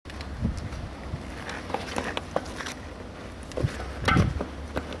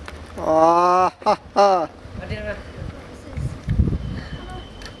Ah, ha, ha.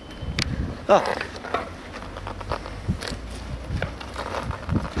 Ah.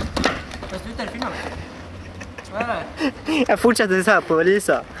 Vad slutar du filma med? Vad är det? Jag fortsätter så här på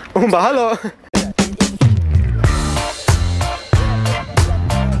Lisa. Och hon bara, hallå!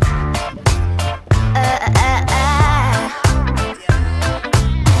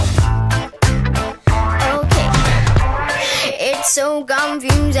 It's so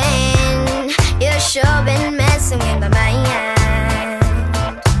confusing. You sure been messing with my mind.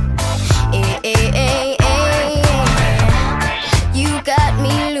 You got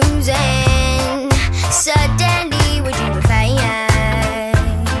me losing. Suddenly, would you find?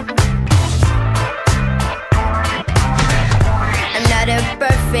 I'm not a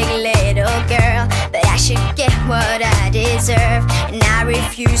perfect little girl, but I should get what I deserve, and I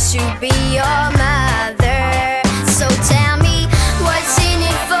refuse to be your man.